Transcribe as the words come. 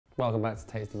Welcome back to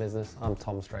Taste the Business. I'm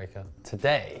Tom Straker.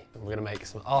 Today, we're gonna make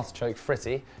some artichoke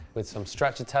fritti with some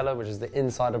stracciatella, which is the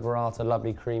inside of burrata,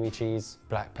 lovely creamy cheese,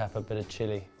 black pepper, bit of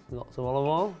chili, lots of olive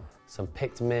oil, some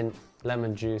picked mint,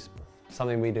 lemon juice,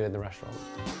 something we do in the restaurant.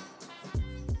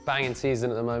 Banging season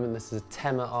at the moment. This is a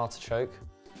tema artichoke.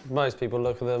 Most people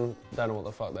look at them, don't know what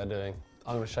the fuck they're doing.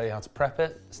 I'm gonna show you how to prep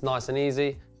it. It's nice and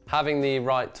easy. Having the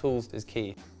right tools is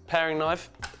key. Paring knife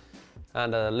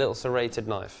and a little serrated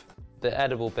knife. The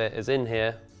edible bit is in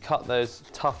here. Cut those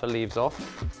tougher leaves off.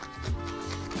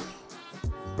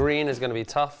 Green is gonna be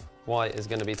tough, white is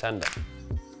gonna be tender.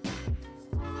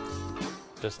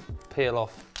 Just peel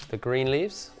off the green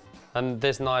leaves. And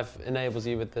this knife enables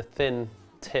you with the thin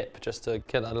tip just to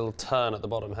get that little turn at the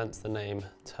bottom, hence the name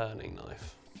turning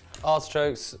knife.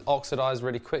 Artichokes oxidize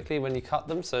really quickly when you cut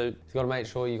them, so you've got to make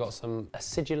sure you've got some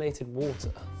acidulated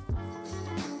water.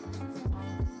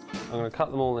 I'm going to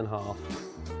cut them all in half.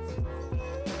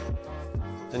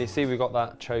 And you see we've got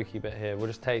that choky bit here. We'll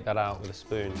just take that out with a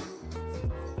spoon.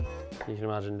 You can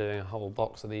imagine doing a whole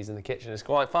box of these in the kitchen. It's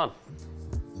quite fun.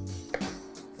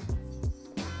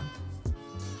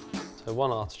 So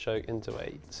 1 artichoke into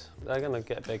 8. They're going to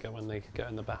get bigger when they go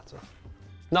in the batter.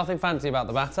 Nothing fancy about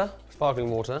the batter, sparkling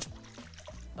water.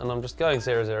 And I'm just going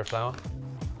 0-0 flour.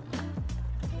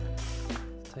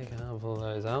 Take a handful of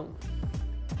those out.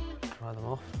 Dry them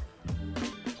off.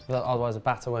 Otherwise the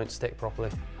batter won't stick properly.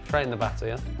 Straight in the batter,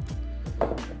 yeah?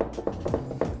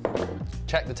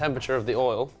 Check the temperature of the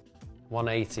oil.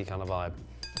 180 kind of vibe.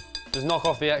 Just knock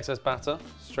off the excess batter,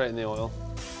 straight in the oil.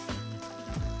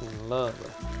 Lovely.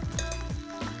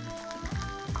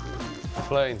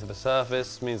 Floating to the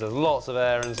surface means there's lots of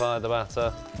air inside the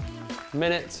batter.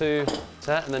 Minute to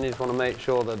set, and then you just want to make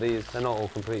sure that they're not all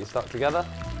completely stuck together.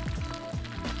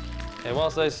 Okay,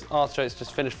 whilst those artichokes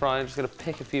just finish frying, I'm just going to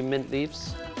pick a few mint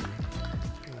leaves. I'm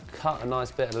going to cut a nice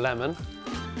bit of lemon.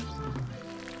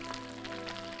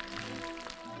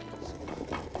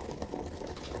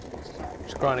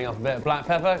 Just grinding up a bit of black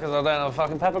pepper because I don't have a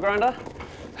fucking pepper grinder.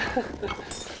 You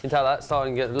can tell that's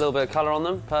starting to get a little bit of colour on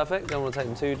them. Perfect. Don't want to take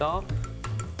them too dark.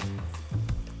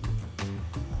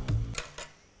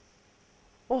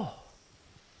 Oh,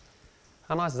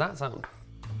 how nice does that sound?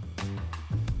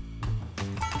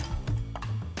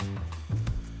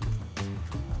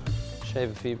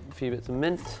 Shave a few bits of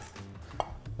mint, a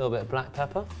little bit of black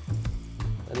pepper,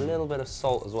 a little bit of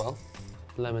salt as well,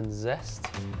 lemon zest.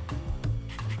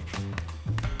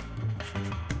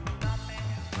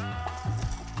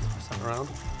 Toss that around.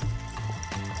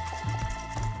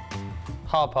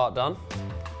 Hard part done.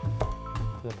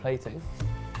 For the plating.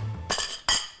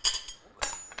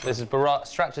 This is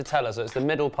stracciatella, so it's the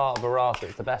middle part of burrata.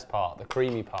 It's the best part, the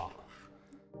creamy part.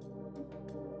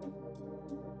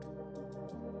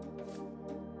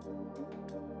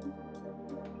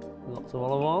 Lots of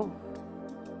olive oil.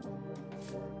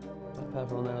 Black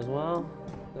pepper on there as well.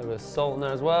 A little bit of salt in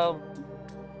there as well.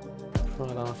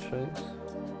 Fried artichokes.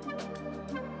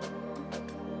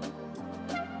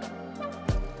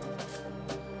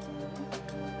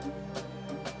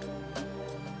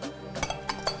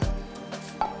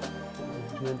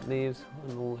 Mint leaves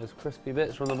and all those crispy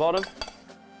bits from the bottom.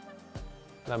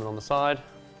 Lemon on the side.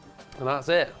 And that's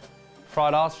it.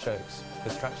 Fried artichokes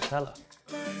with stracciatella.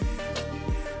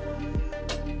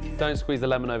 Don't squeeze the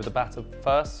lemon over the batter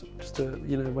first, just to,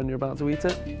 you know, when you're about to eat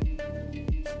it.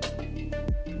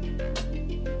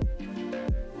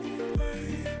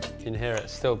 You can hear it,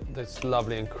 it's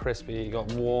lovely and crispy. You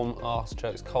got warm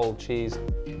artichokes, cold cheese.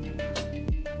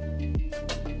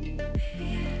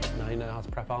 Now you know how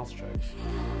to prep artichokes.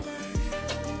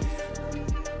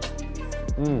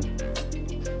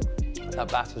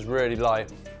 That batter's really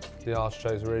light. The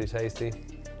artichokes are really tasty.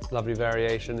 Lovely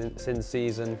variation, it's in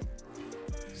season.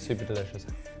 Super delicious.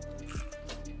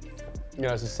 You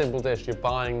know, it's a simple dish. You're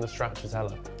buying the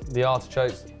stracciatella. The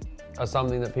artichokes are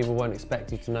something that people won't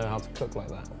expect you to know how to cook like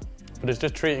that. But it's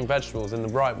just treating vegetables in the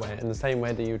right way, in the same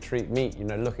way that you treat meat, you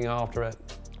know, looking after it,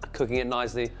 cooking it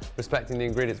nicely, respecting the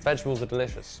ingredients. Vegetables are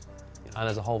delicious, and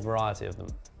there's a whole variety of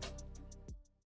them.